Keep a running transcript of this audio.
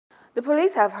The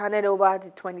police have handed over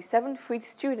the 27 freed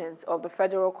students of the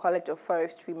Federal College of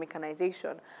Forestry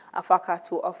Mechanization, Afaka,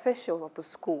 to officials of the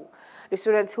school. The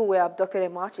students who were abducted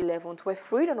on March 11th were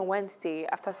freed on Wednesday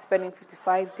after spending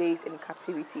 55 days in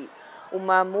captivity.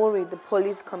 Umar Mori, the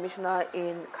police commissioner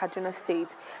in Kaduna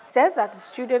State, said that the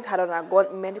students had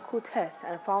undergone medical tests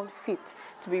and found fit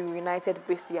to be reunited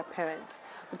with their parents.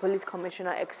 The police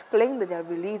commissioner explained that their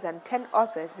release and 10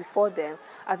 others before them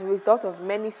as a result of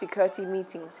many security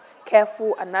meetings,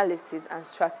 careful analysis and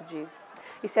strategies.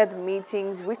 He said the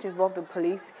meetings, which involved the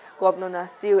police, Governor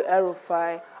Nasir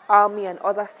El-Rufai, Army and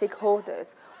other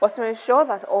stakeholders, was to ensure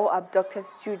that all abducted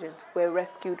students were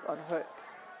rescued unhurt.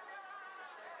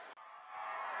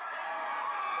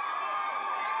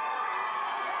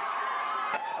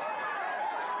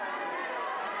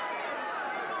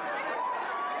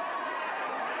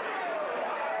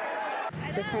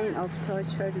 The kind of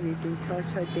torture we've been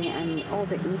tortured there and all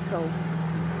the insults.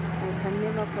 I can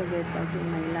never forget that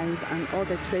in my life and all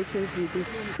the trainings we did.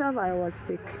 I was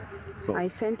sick. So I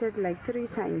fainted like 3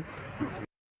 times.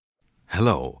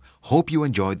 Hello, hope you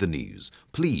enjoyed the news.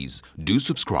 Please do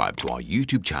subscribe to our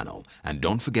YouTube channel and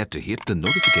don't forget to hit the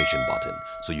notification button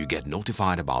so you get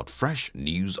notified about fresh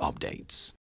news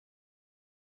updates.